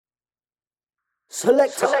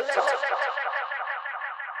Selector.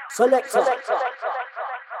 Selector.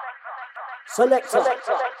 Selector.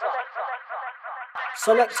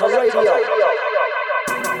 Selector Radio.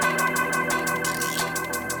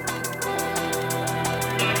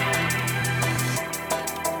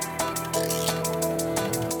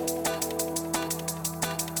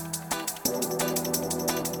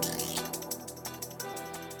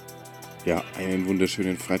 Ja, einen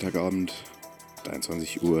wunderschönen Freitagabend,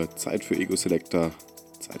 23 Uhr, Zeit für Ego Selector,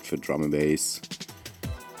 Zeit für Drum and Bass.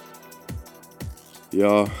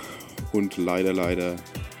 Ja, und leider,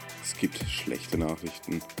 es gibt schlechte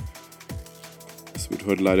Nachrichten. Es wird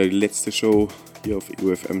heute leider die letzte Show hier auf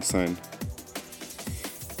Ego FM sein.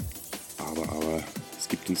 Aber es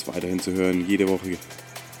gibt uns weiterhin zu hören. Jede Woche gibt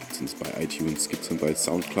es uns bei iTunes, gibt es uns bei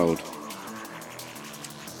Soundcloud.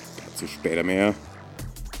 Dazu später mehr.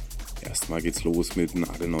 Erstmal geht's los mit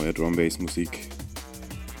nagelneuer Drum-Bass-Musik.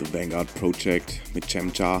 The Vanguard Project mit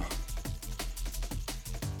Cem Jah.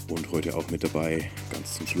 Und heute auch mit dabei,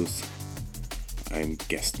 ganz zum Schluss, ein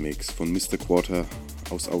Guest-Mix von Mr. Quarter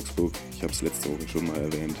aus Augsburg. Ich habe es letzte Woche schon mal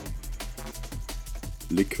erwähnt.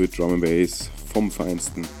 Liquid Drum and Bass vom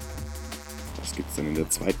Feinsten. Das gibt's dann in der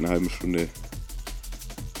zweiten halben Stunde.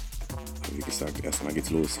 Aber wie gesagt, erstmal geht's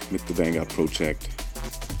los mit The Vanguard Project.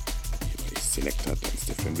 Selector Dance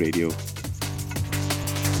Different Radio.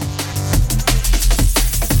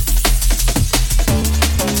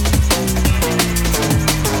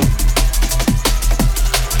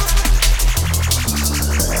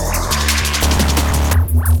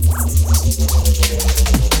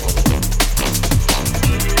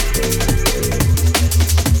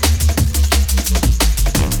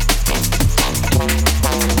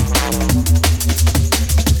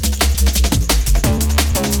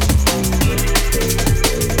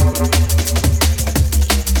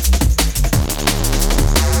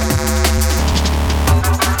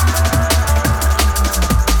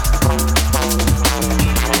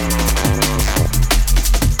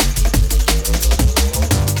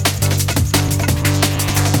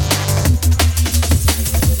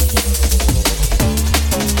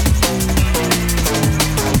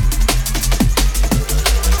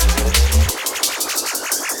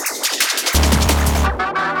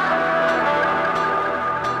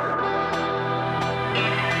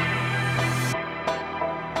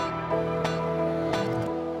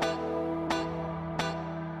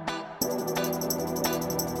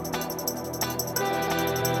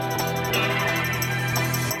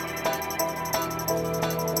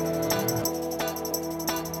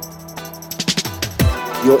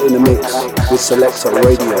 You're in a mix with Selector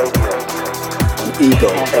Radio on Ego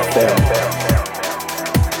FM.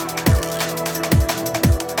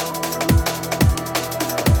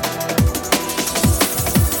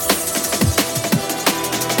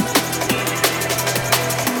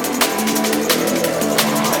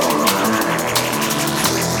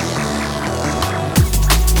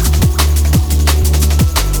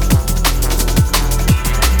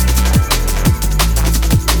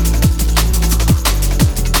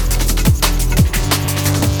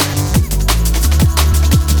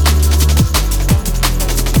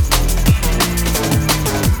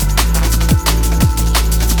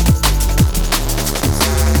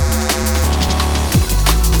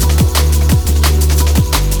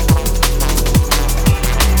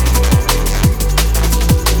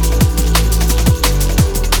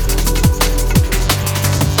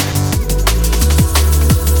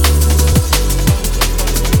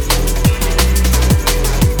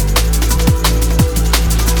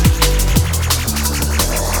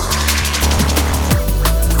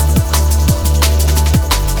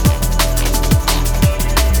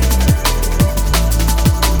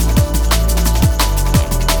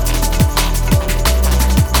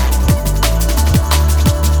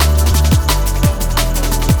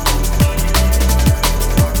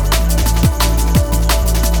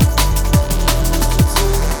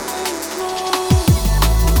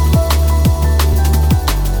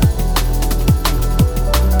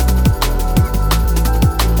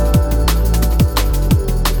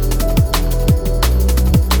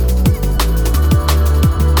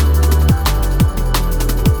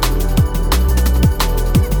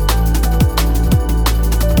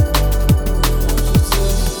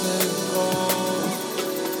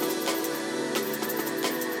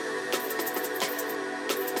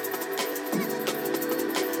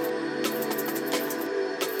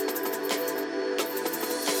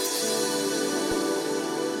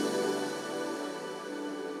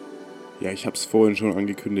 Ja, ich habe es vorhin schon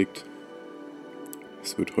angekündigt.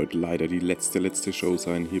 Es wird heute leider die letzte Show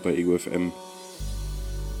sein hier bei Ego FM.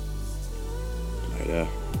 Leider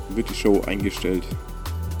wird die Show eingestellt.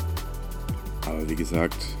 Aber wie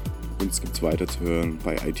gesagt, uns gibt's weiter zu hören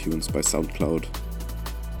bei iTunes, bei Soundcloud.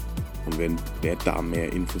 Und wer da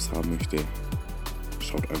mehr Infos haben möchte,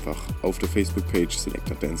 schaut einfach auf der Facebook-Page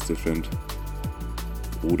Selector Dance Different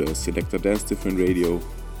oder Selector Dance Different Radio,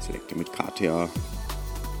 Selector mit KTA.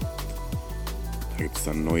 Da gibt es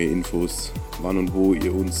dann neue Infos, wann und wo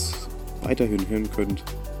ihr uns weiterhin hören könnt,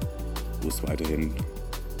 wo es weiterhin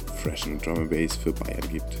Fresh and Drum & Bass für Bayern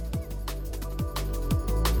gibt.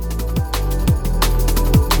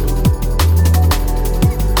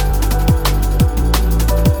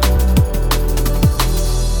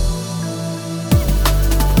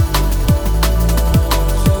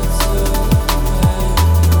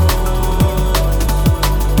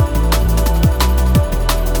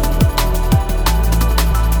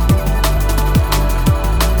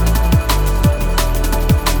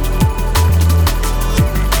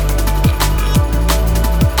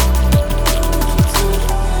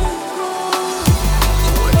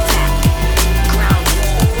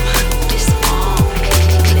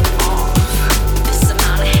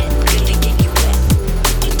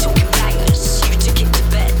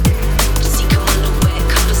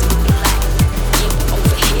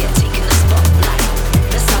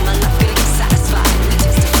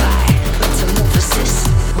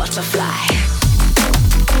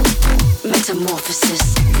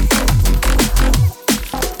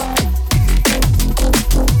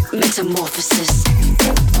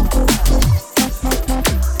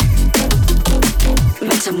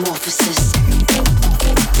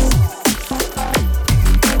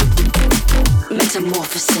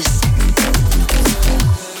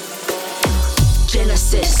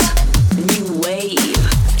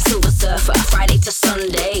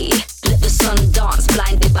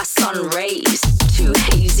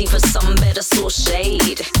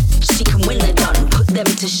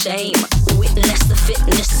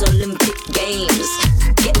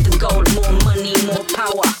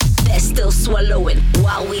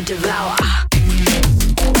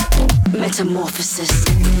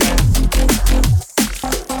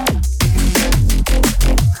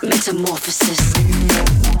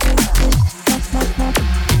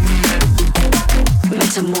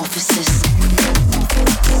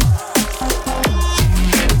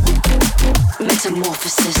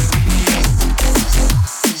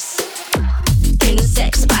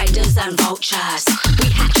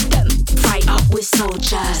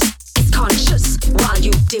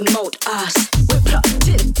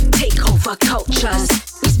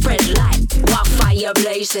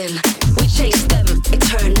 We chase them,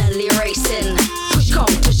 eternally racing. Push come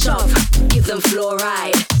to shove, give them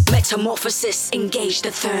fluoride. Metamorphosis, engage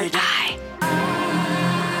the third eye.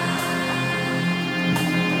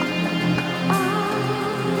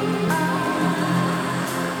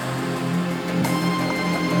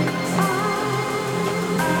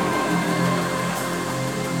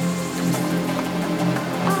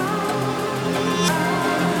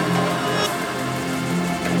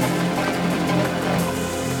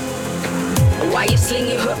 Why you sling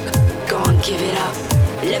your hook? Go on, give it up.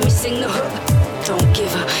 Let me sing the hook. Don't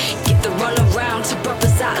give up. Get the run around to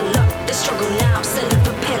brothers out of luck. They struggle now, selling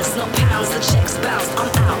for pence, not pounds. The checks bounce, I'm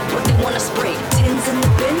out. What they wanna spray? Tins in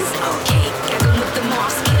the bins? Okay, gag 'em with the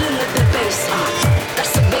mask, kill 'em with the bass.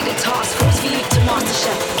 That's a bigger task, force for you to master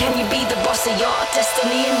chef. Can you be the boss of your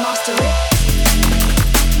destiny and master it?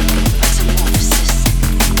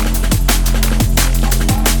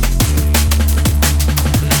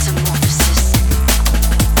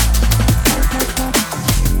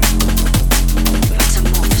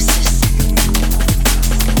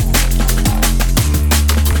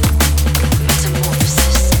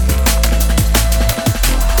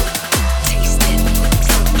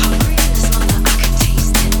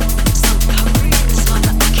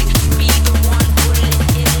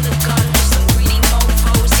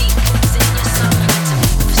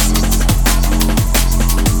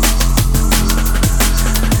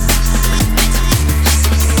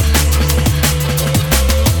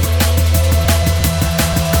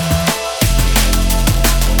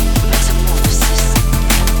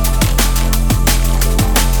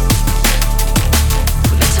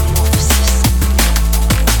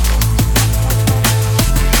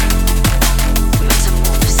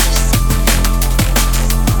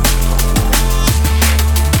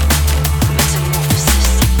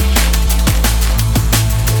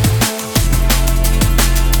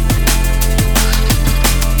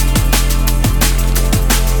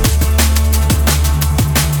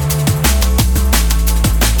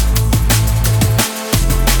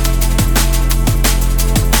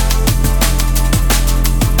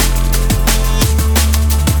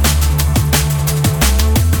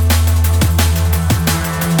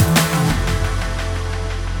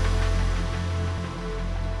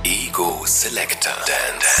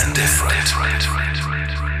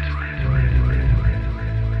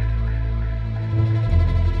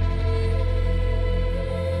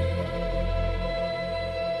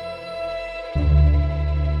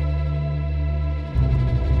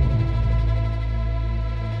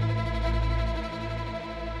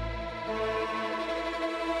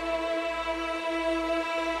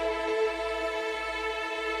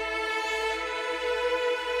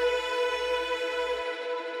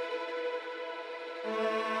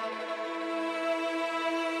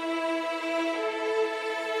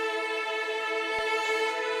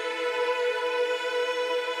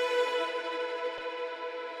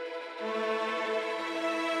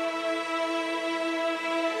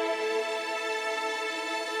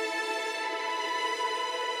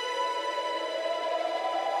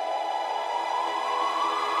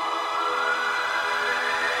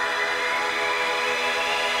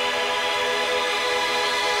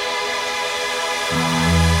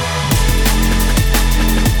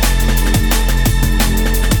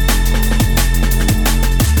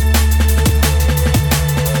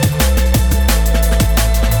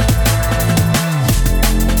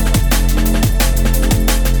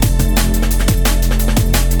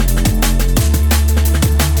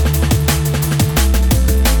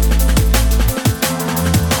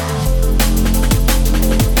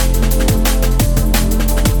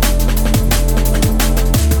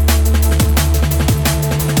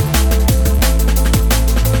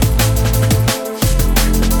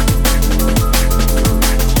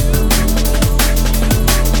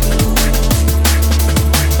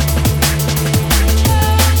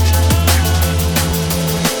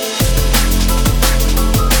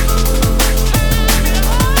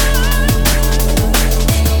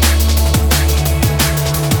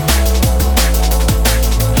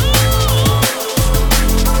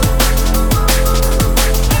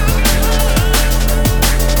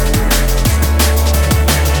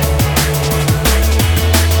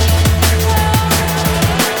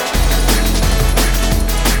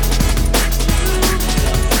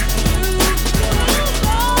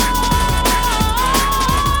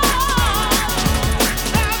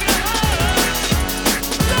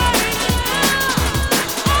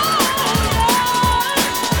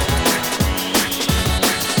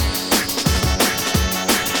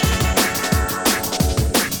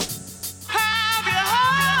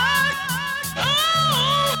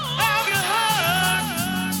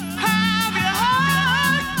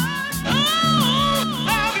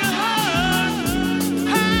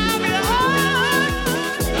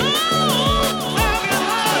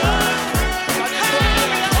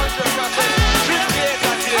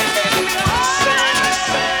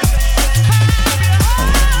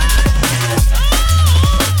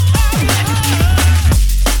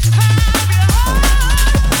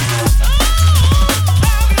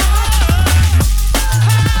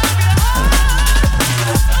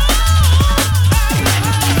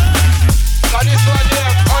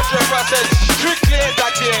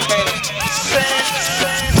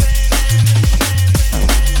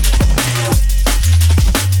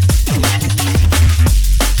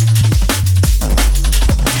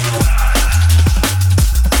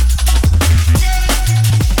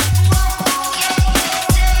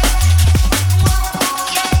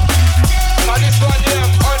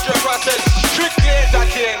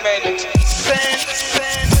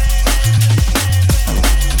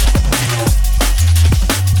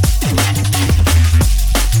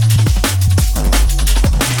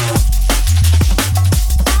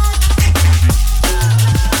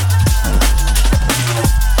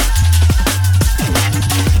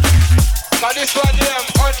 This one here,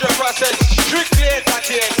 100% strictly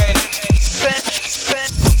entertainment.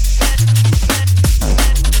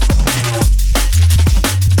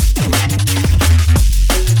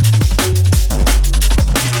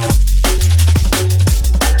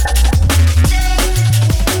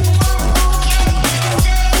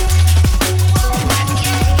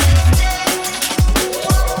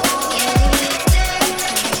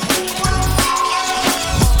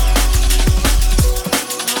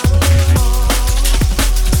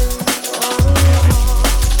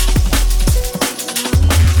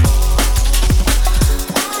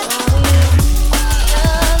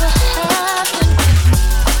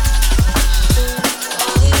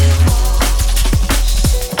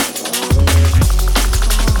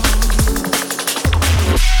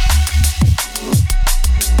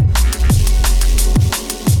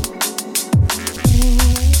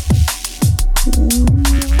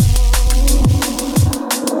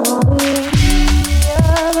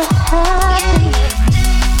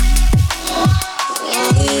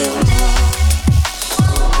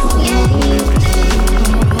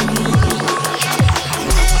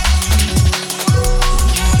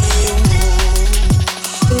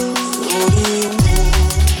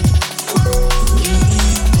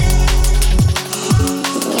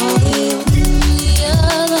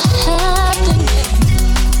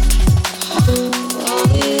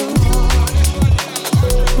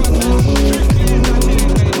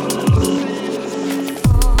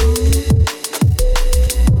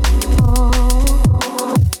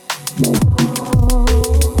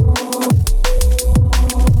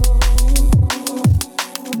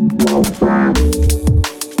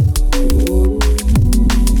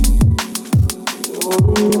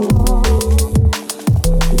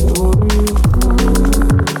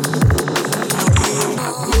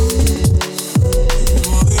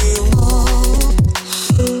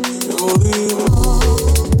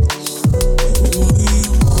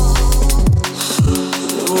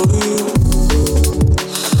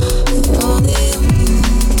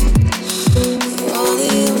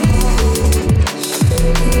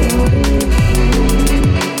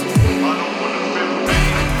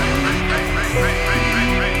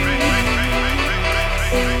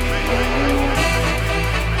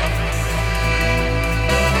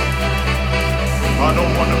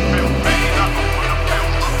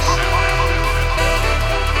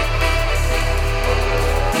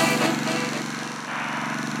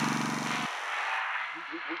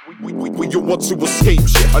 You want to escape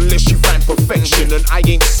shit unless you find perfection, and I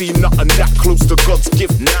ain't seen nothing that close to God's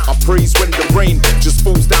gift. I praise when the rain just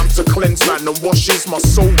falls down to cleanse man and washes my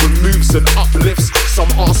soul, removes and uplifts. Some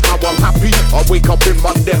ask how I'm happy. I wake up in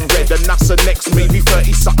my deathbed and that's the next maybe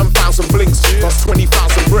 30-something thousand blinks plus 20,000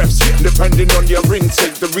 breaths, depending on your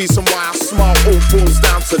intake. The reason why I smile all falls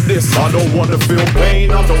down to this. I don't wanna feel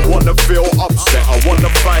pain, I don't wanna feel upset. I wanna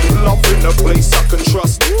find love in a place I can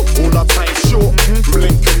trust. All our time's short,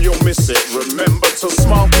 blink and you'll miss it. Remember to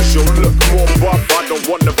smile cause you'll look more buff. I don't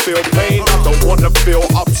wanna feel pain, I don't wanna feel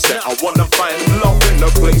upset. I wanna find love in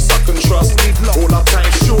a place I can trust. All our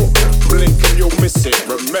time's short, blink and you'll miss it.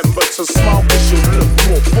 Remember to smile cause you'll look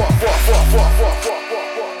more buff.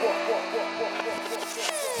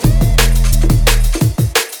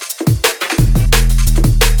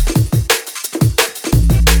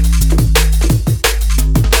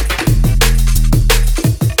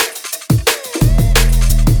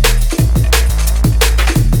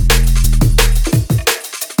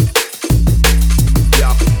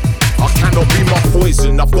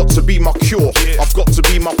 I've got to be my cure, I've got to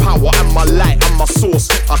be my power and my light and my source.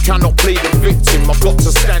 I cannot play the victim, I've got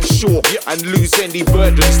to stand sure and lose any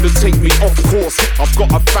burdens that take me off course. I've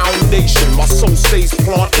got a foundation, my soul stays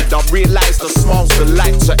planted. I realise the smile's the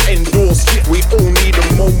light to endorse. We all need a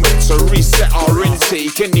moment to reset our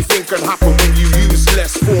intake. Anything can happen when you use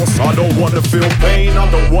less force. I don't wanna feel pain, I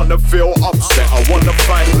don't wanna feel upset. I wanna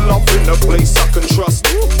find love in a place I can trust.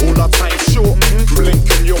 All our time's short, blink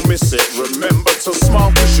and you'll miss it. Remember to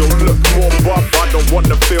smile cause you'll look more buff. I don't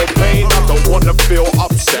wanna feel pain, I don't wanna feel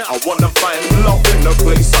upset. I wanna find love in a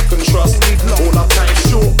place I can trust. All our time's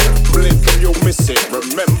short, blink and you'll miss it.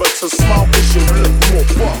 Remember to smile cause you'll look more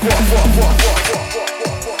buff.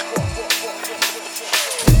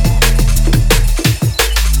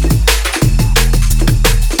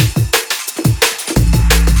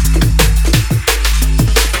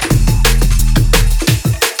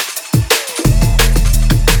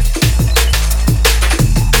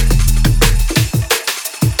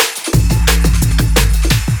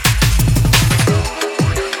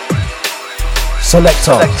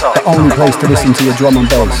 Selector, the only place to listen to your drum and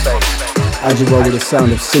bass. As you roll with the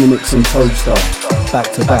sound of Cinemix and Toadstar.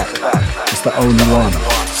 back to back. It's the only one.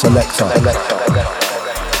 Selector.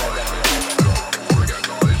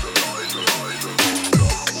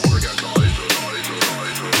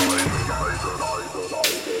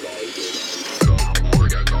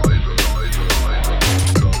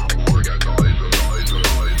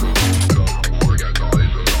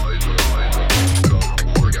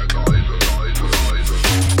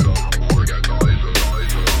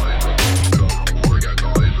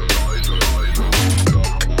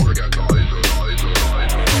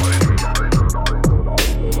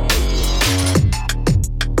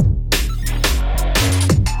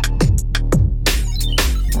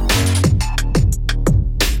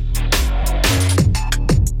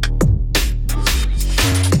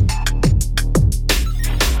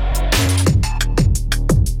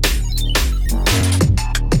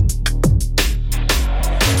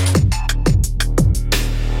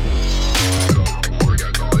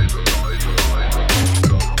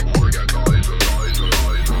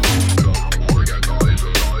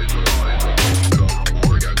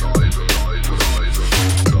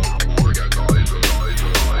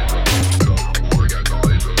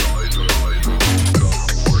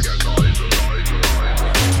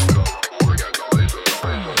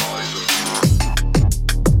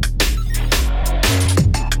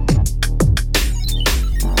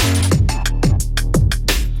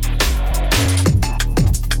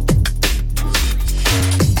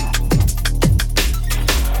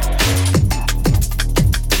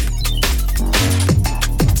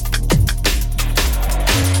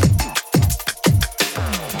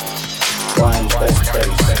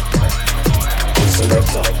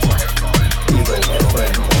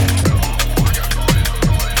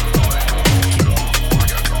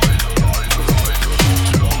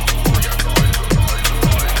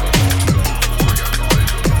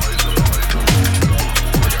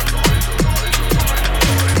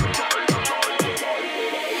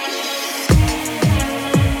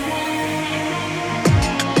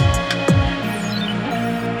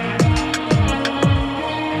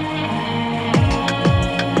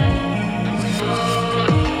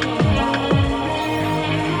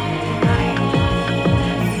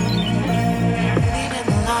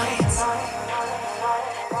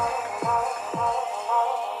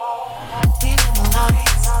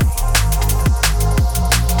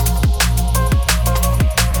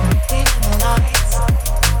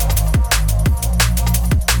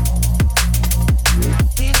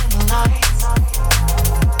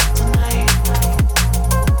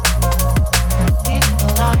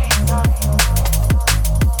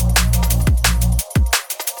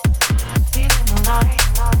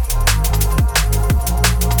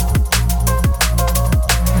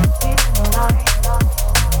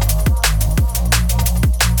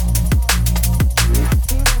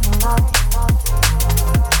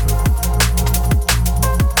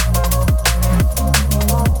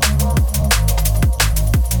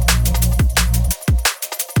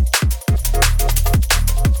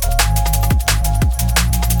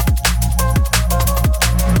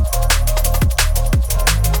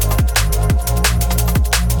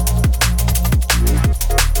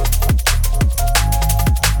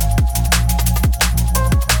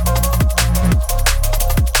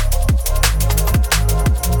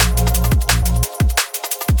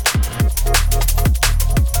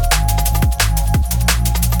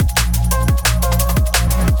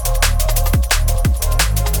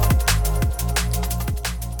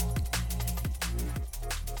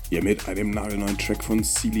 Ja, mit einem nagelneuen Track von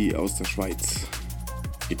Silly aus der Schweiz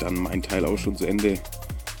geht dann mein Teil auch schon zu Ende.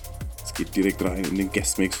 Es geht direkt rein in den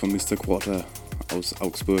Guestmix von Mr. Quarter aus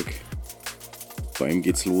Augsburg. Bei ihm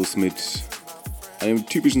geht's los mit einem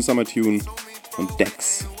typischen Summer-Tune von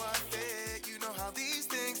Dex.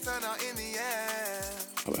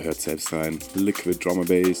 Aber hört selbst rein. Liquid Drum and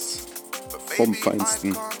Bass vom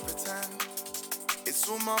Feinsten.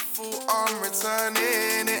 My fault I'm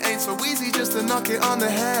returning. It ain't so easy just to knock it on the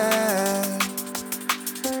head.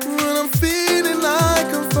 When I'm feeling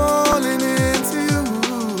like I'm falling into you,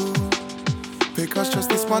 because just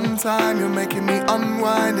this one time you're making me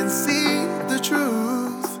unwind and see the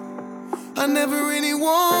truth. I never really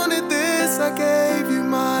wanted this, I gave you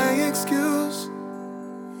my excuse.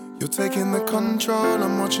 You're taking the control,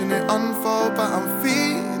 I'm watching it unfold, but I'm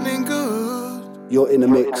feeling good. You're in a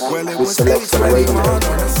mix with Selector Radio on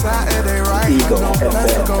a Saturday, right? Eagle no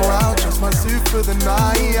plans to go FM. out, just my suit for the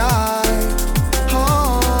night.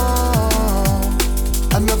 Oh,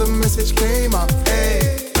 another message came up,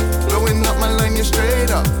 ayy. Blowing up my line, you're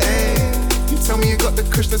straight up, ayy. You tell me you got the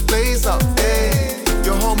kush, let's blaze up, ayy.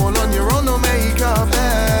 You're home all on your own, no makeup,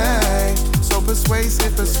 ayy. So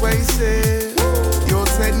persuasive, persuasive.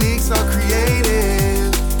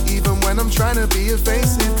 I'm trying to be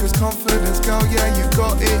evasive, cause confidence, girl, yeah, you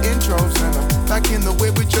got it in droves. And I'm back in the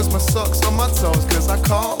whip with just my socks on my toes, cause I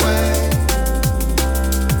can't wait.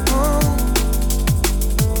 Oh,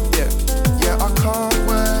 yeah, I can't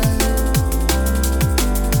wait.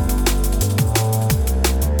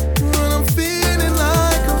 When I'm feeling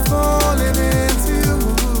like I'm falling into you,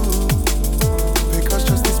 because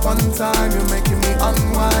just this one time you're making me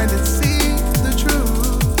unwind and see the truth.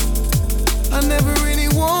 I never really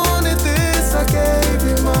wanted this, I gave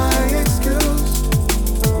you my excuse.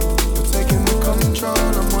 You're taking the control,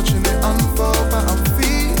 I'm watching it unfold, but I'm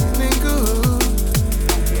feeling good.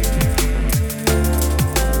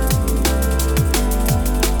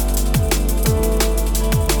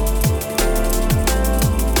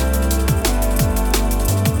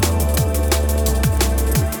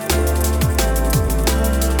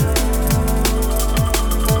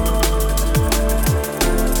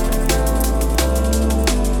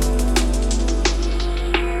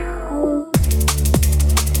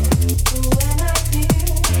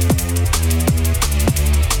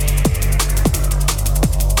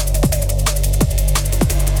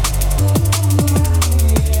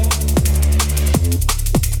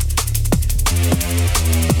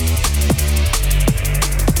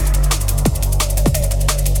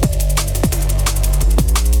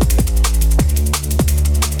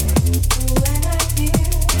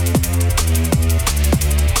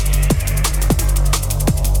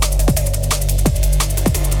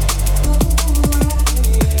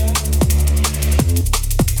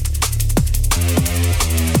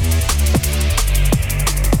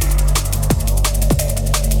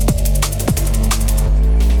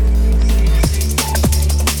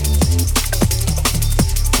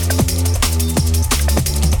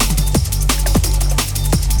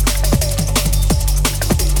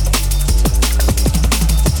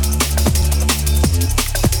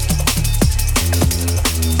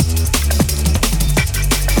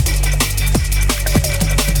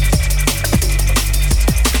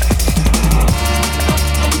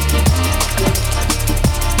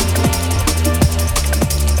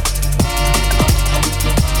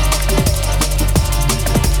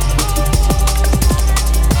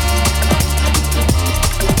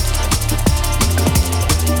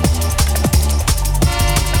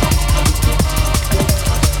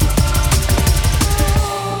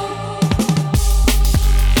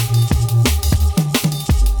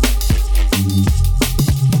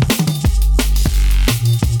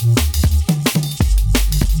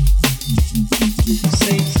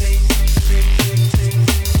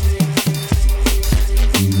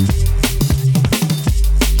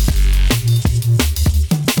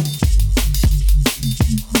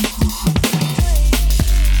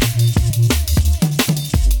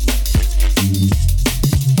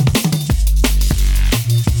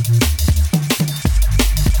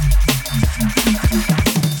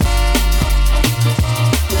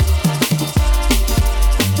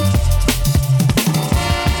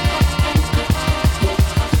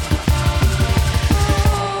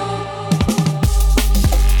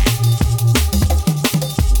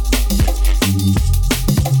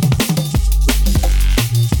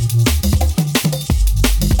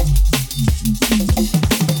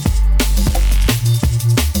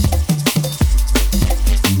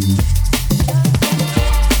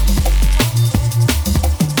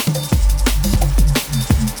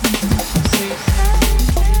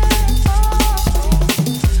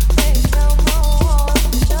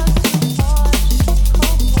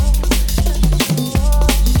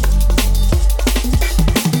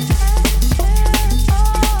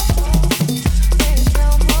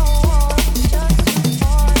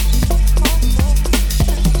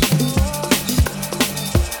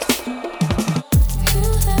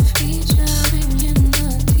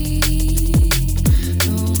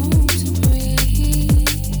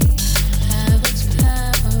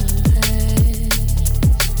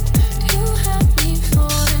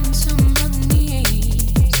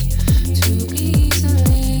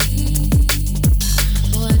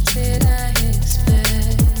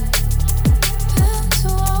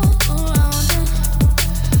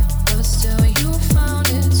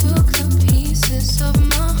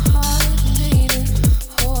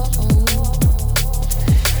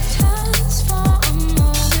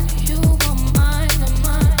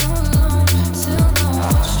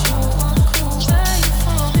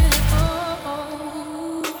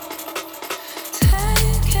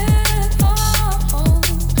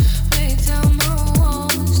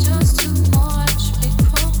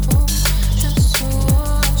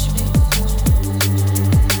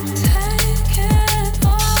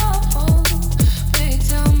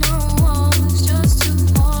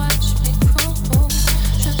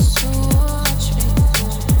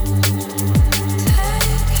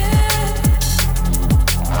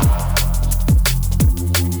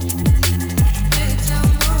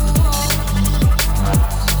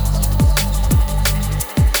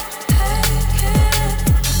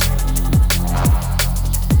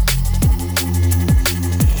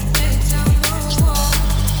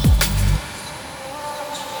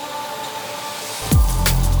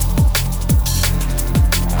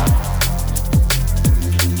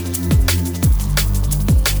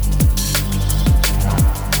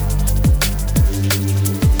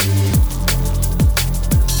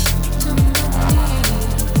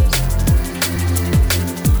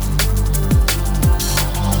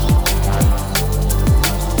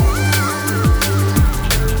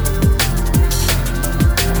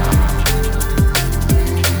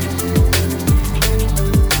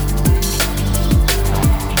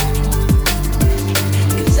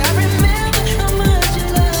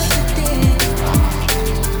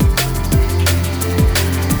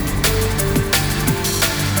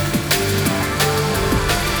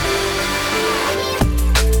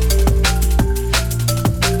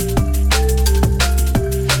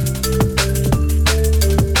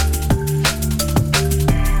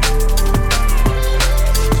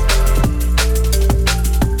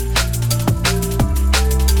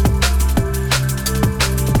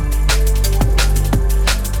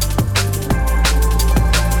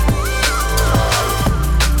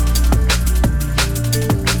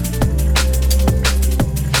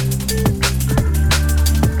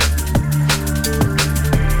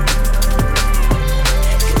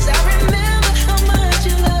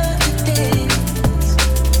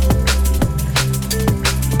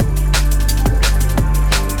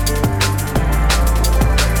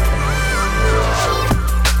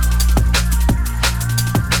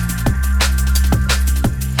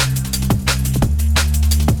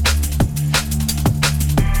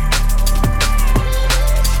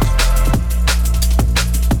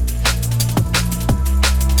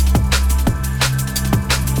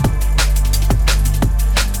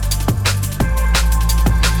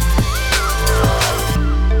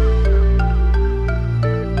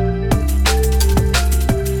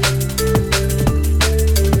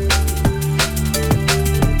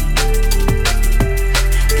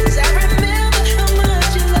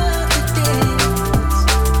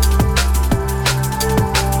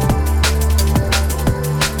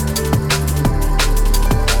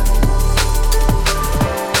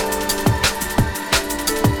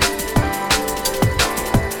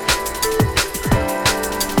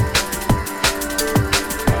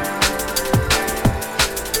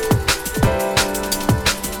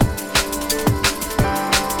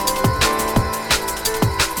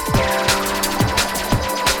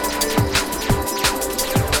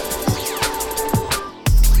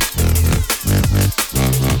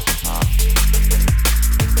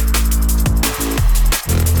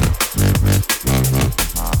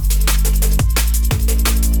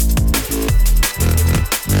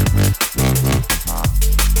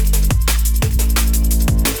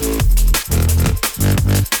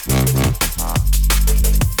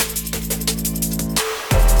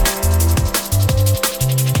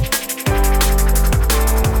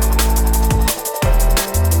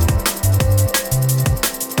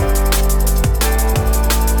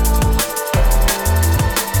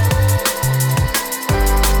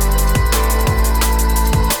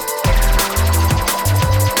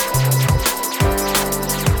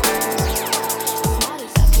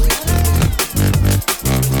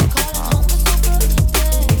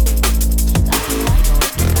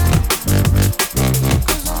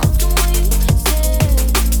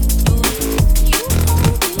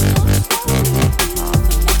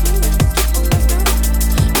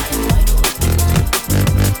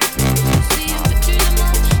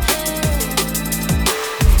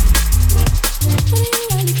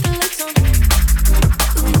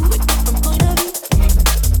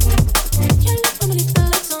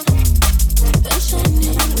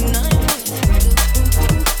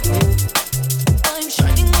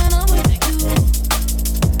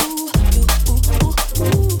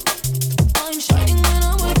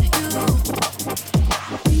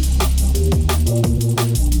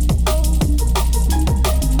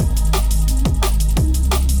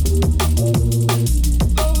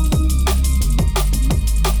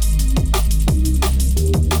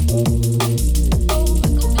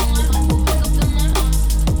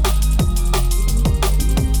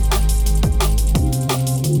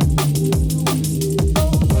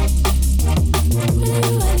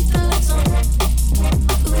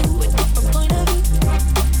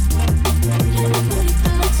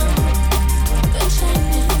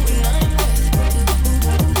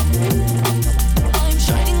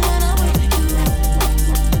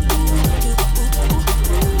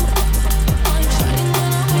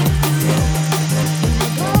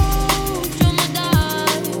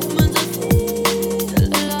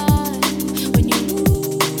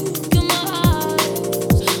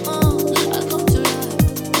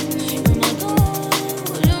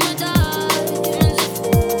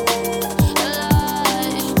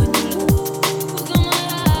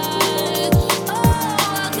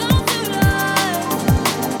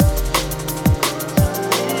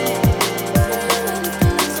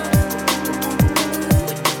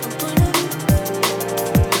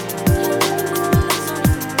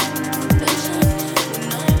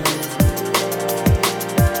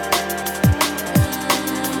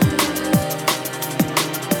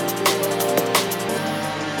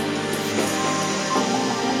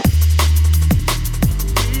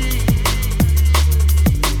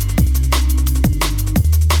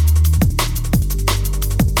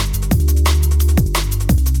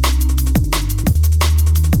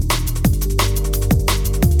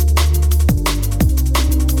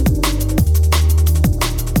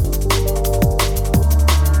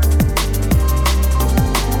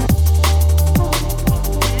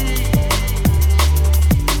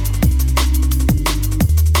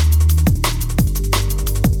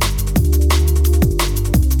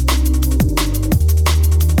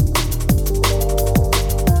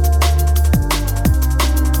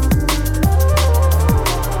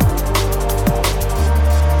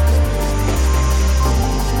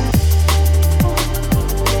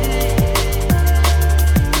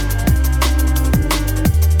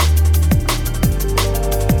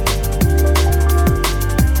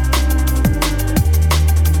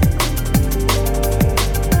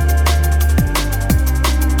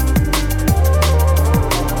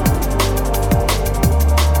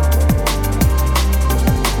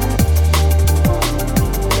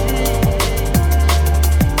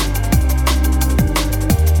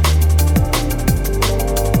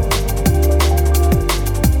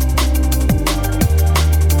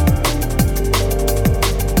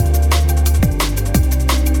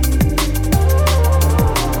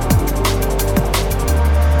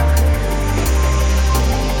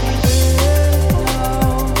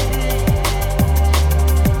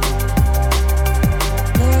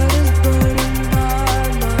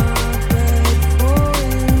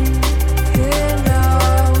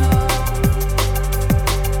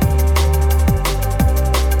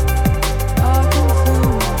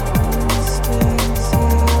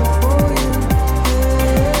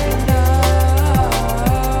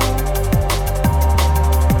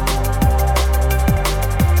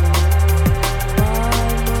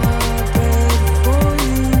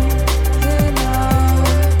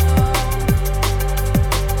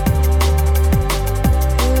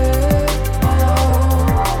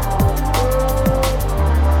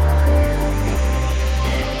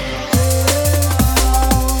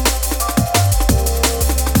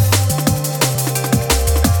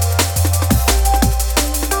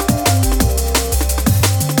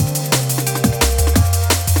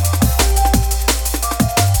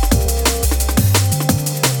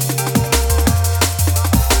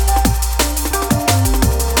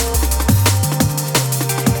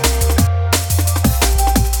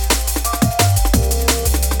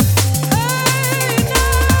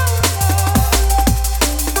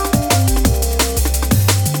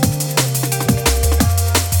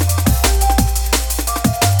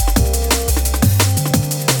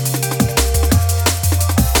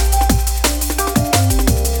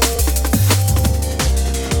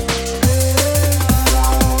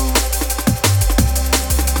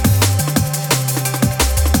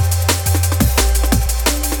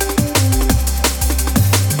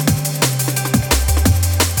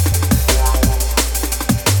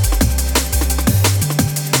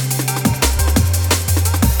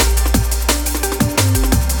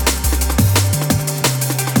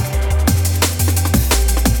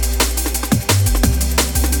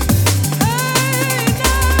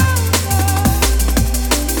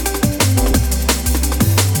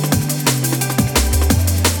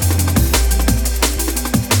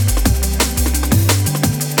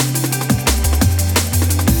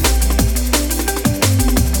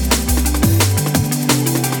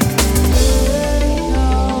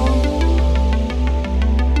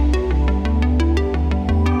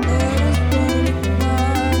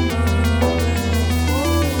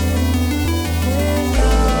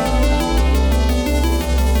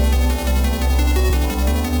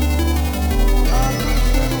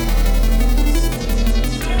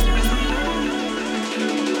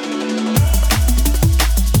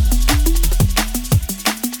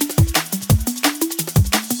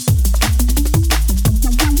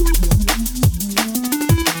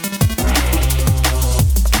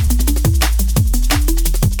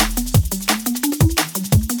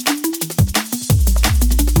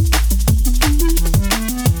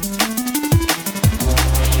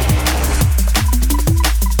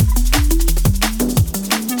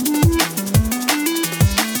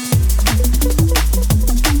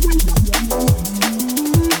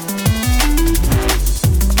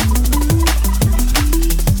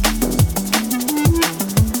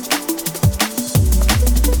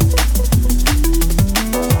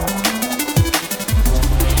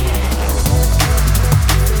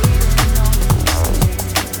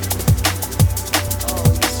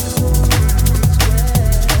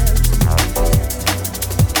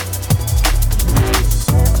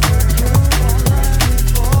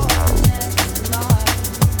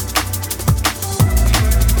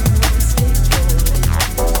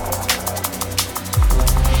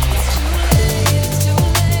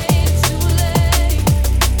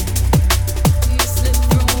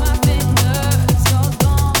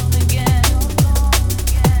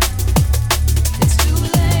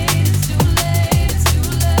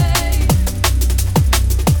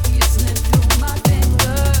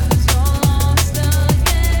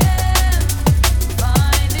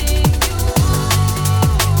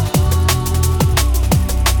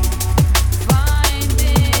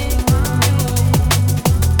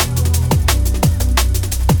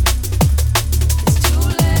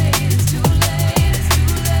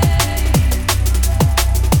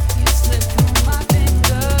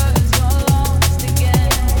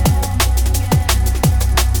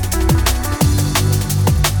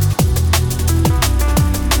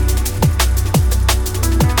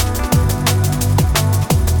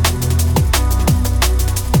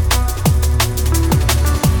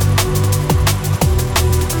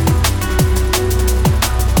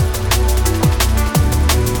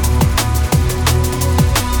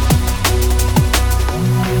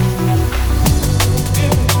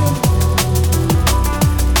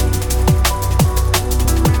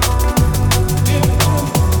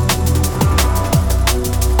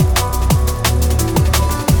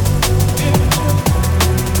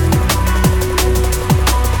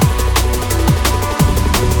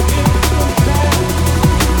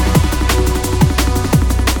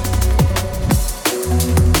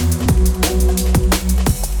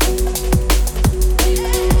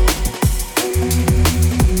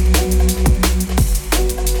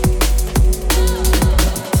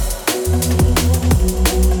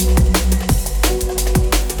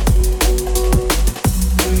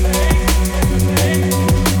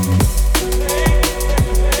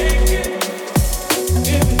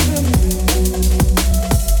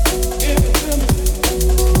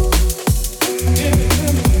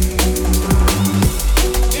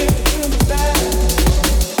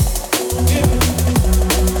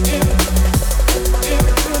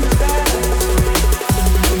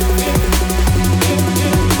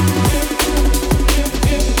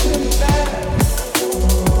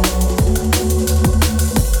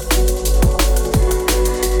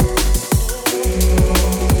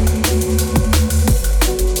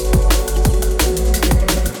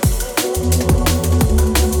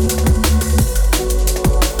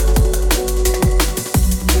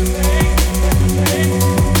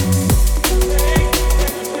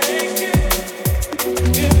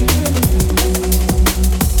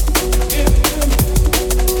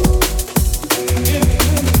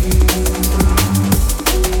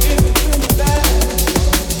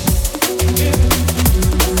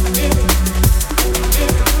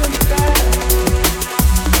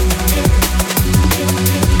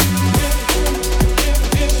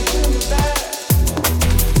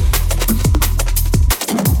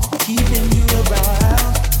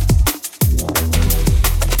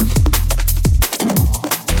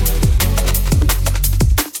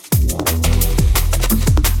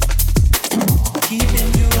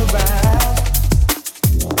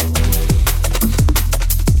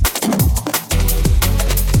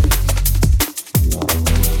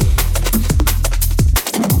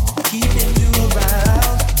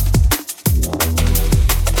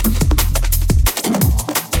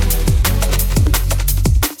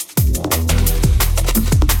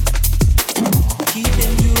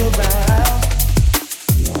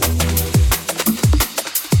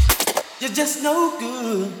 You're just no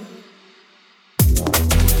good.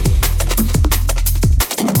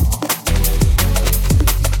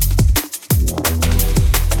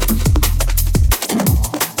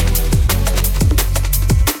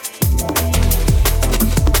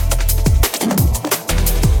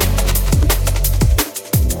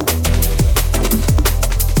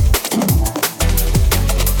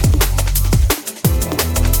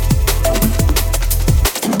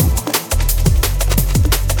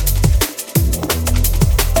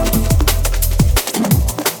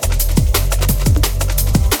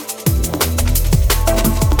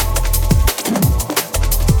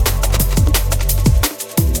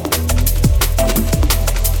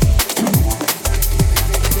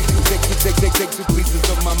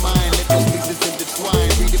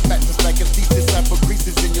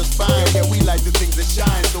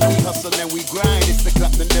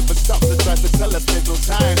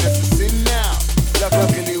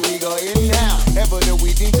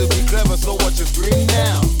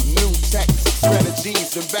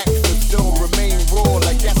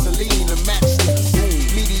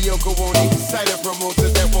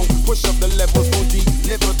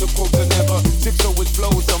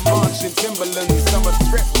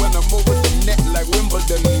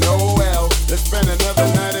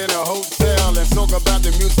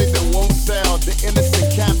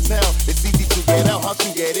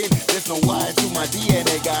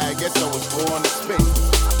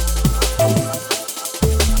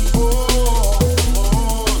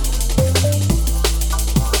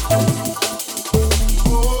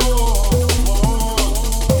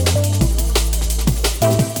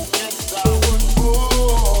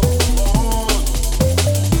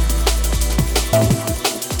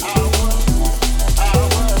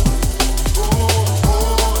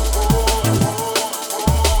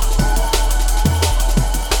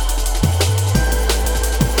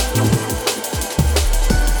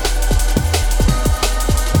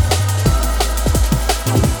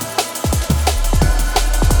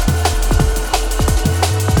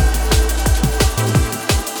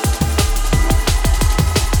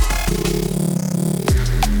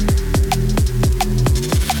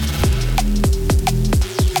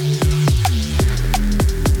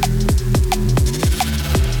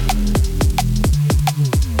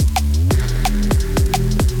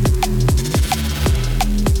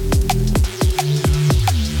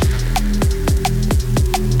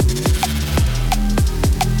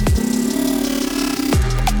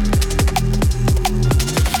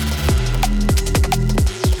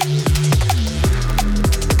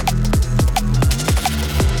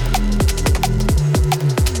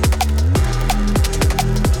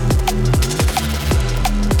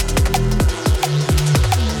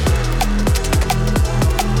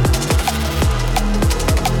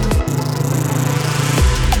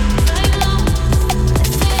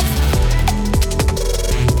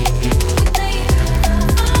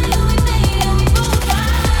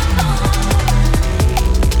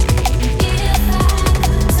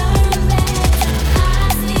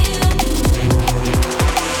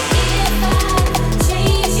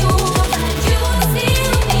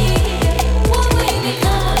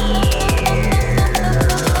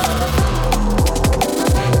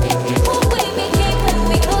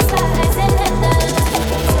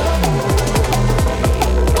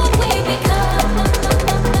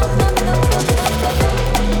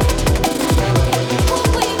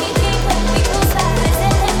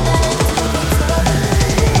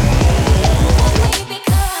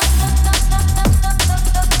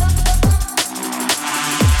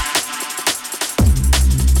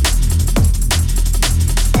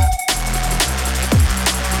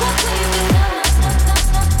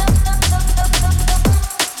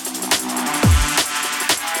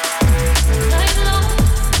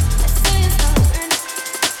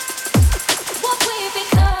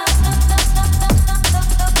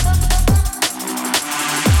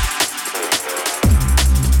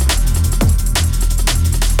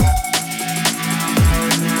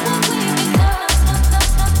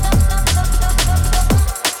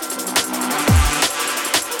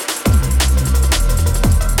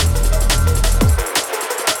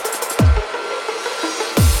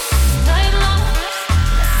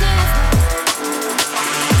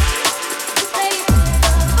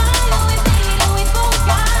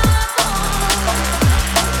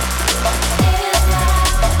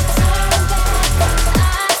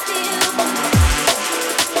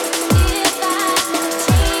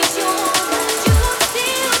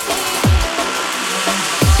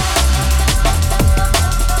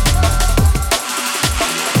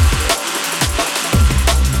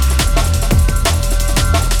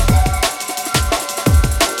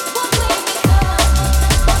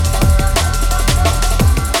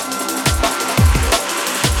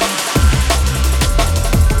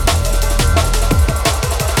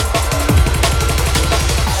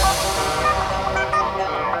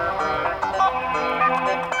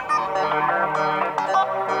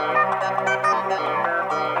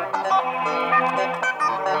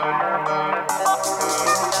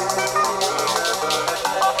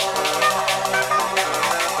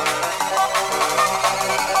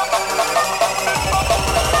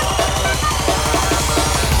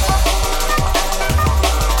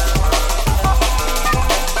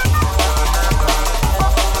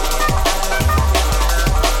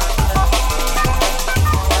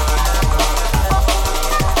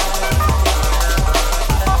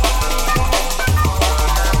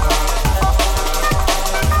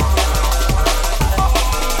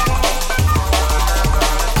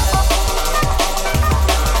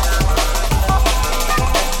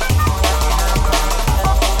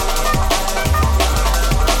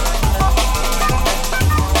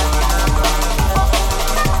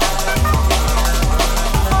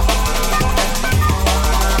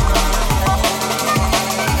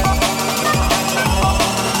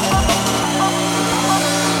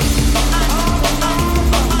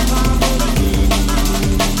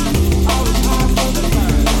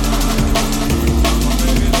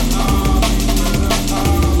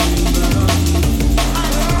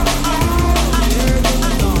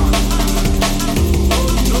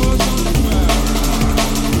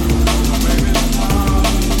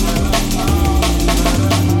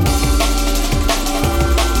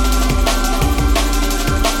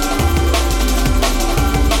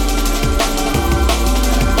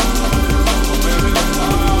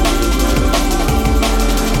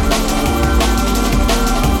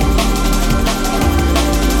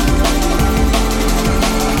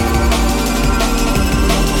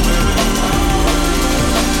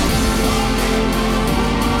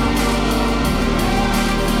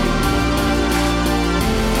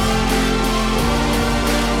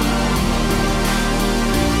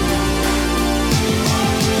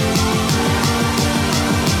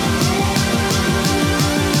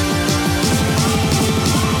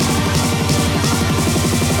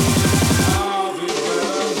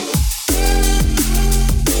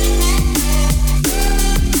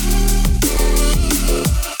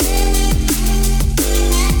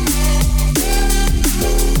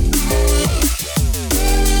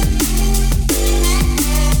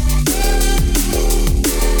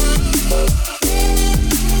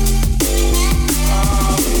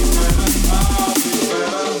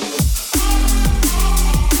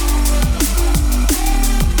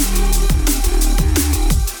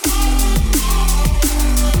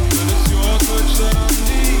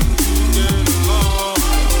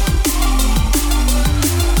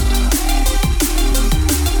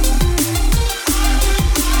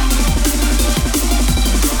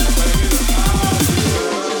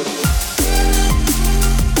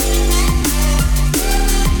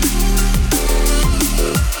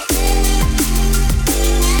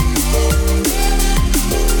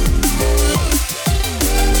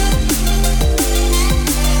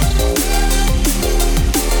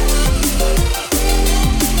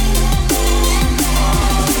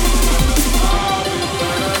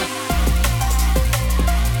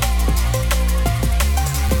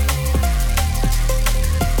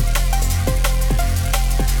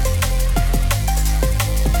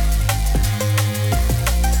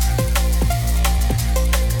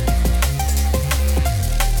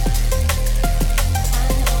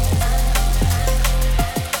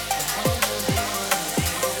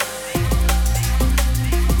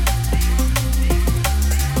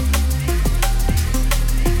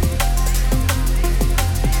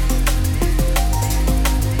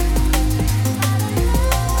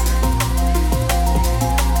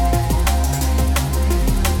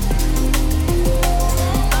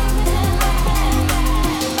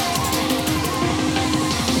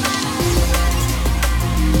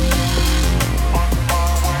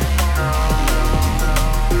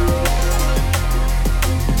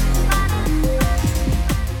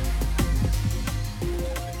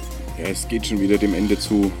 geht schon wieder dem Ende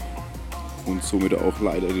zu und somit auch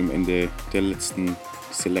leider dem Ende der letzten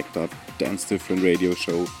Selector Dance Different Radio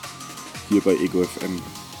Show hier bei Ego FM.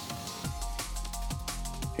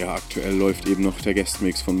 Ja, aktuell läuft eben noch der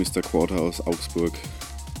Guestmix von Mr. Quarter aus Augsburg.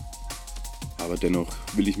 Aber dennoch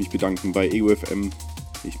will ich mich bedanken bei Ego FM,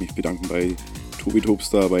 ich mich bedanken bei Tobi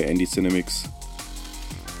Tobstar, bei Andy Cinemix.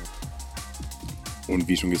 Und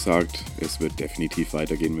wie schon gesagt, es wird definitiv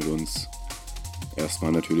weitergehen mit uns.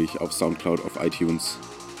 Erstmal natürlich auf Soundcloud, auf iTunes.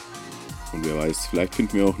 Und wer weiß, vielleicht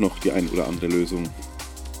finden wir auch noch die ein oder andere Lösung.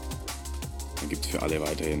 Dann gibt es für alle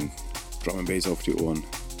weiterhin Drum and Bass auf die Ohren.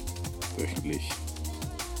 Wöchentlich.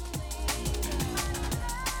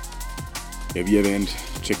 Ja, wie erwähnt,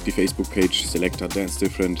 checkt die Facebook-Page Selector Dance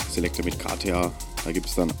Different, Selector mit KTA. Da gibt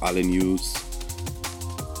es dann alle News,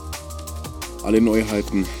 alle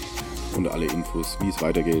Neuheiten und alle Infos, wie es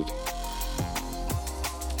weitergeht.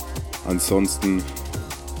 Ansonsten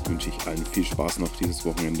wünsche ich allen viel Spaß noch dieses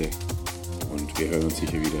Wochenende und wir hören uns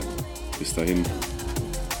sicher wieder. Bis dahin.